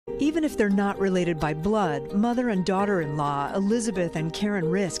Even if they're not related by blood, mother and daughter-in-law Elizabeth and Karen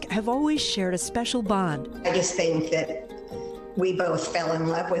Risk have always shared a special bond. I just think that we both fell in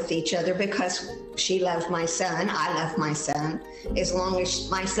love with each other because she loved my son, I love my son. As long as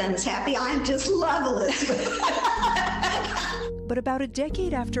my son's happy, I just love Elizabeth. But about a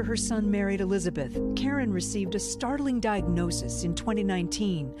decade after her son married Elizabeth, Karen received a startling diagnosis in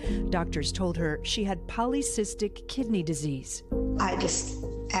 2019. Doctors told her she had polycystic kidney disease. I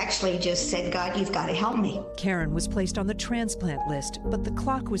actually just said, God, you've got to help me. Karen was placed on the transplant list, but the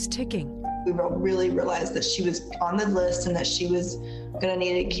clock was ticking. We really realized that she was on the list and that she was going to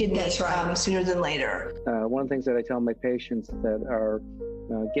need a kidney sooner than later. One of the things that I tell my patients that are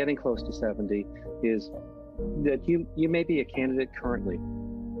getting close to 70 is that you may be a candidate currently,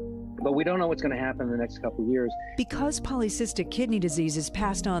 but we don't know what's going to happen in the next couple of years. Because polycystic kidney disease is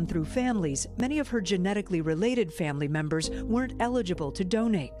passed on through families, many of her genetically related family members weren't eligible to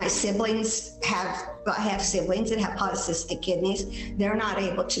donate. My siblings I have siblings that have polycystic kidneys. They're not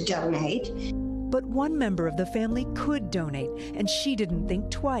able to donate. But one member of the family could donate, and she didn't think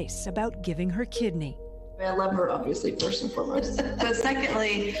twice about giving her kidney. I love her, obviously, first and foremost. But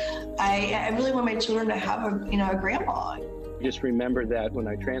secondly, I really want my children to have a grandma. Just remember that when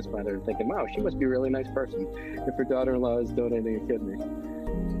I transplanted her, thinking, wow, she must be a really nice person if her daughter-in-law is donating a kidney.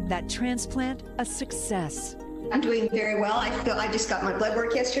 That transplant, a success. I'm doing very well. I just got my blood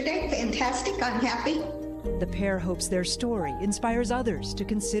work yesterday. Fantastic. I'm happy. The pair hopes their story inspires others to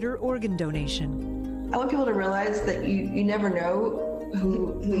consider organ donation. I want people to realize that you never know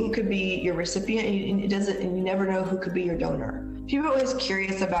who could be your recipient, and you never know who could be your donor. People are always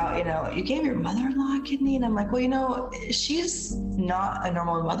curious about, you gave your mother-in-law a kidney, and I'm like, well, she's not a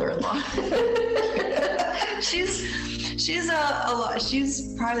normal mother-in-law. she's a lot.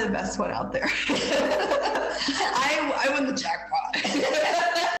 She's probably the best one out there. I won the jackpot.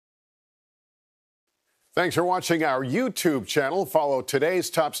 Thanks for watching our YouTube channel. Follow today's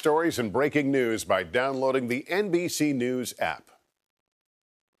top stories and breaking news by downloading the NBC News app.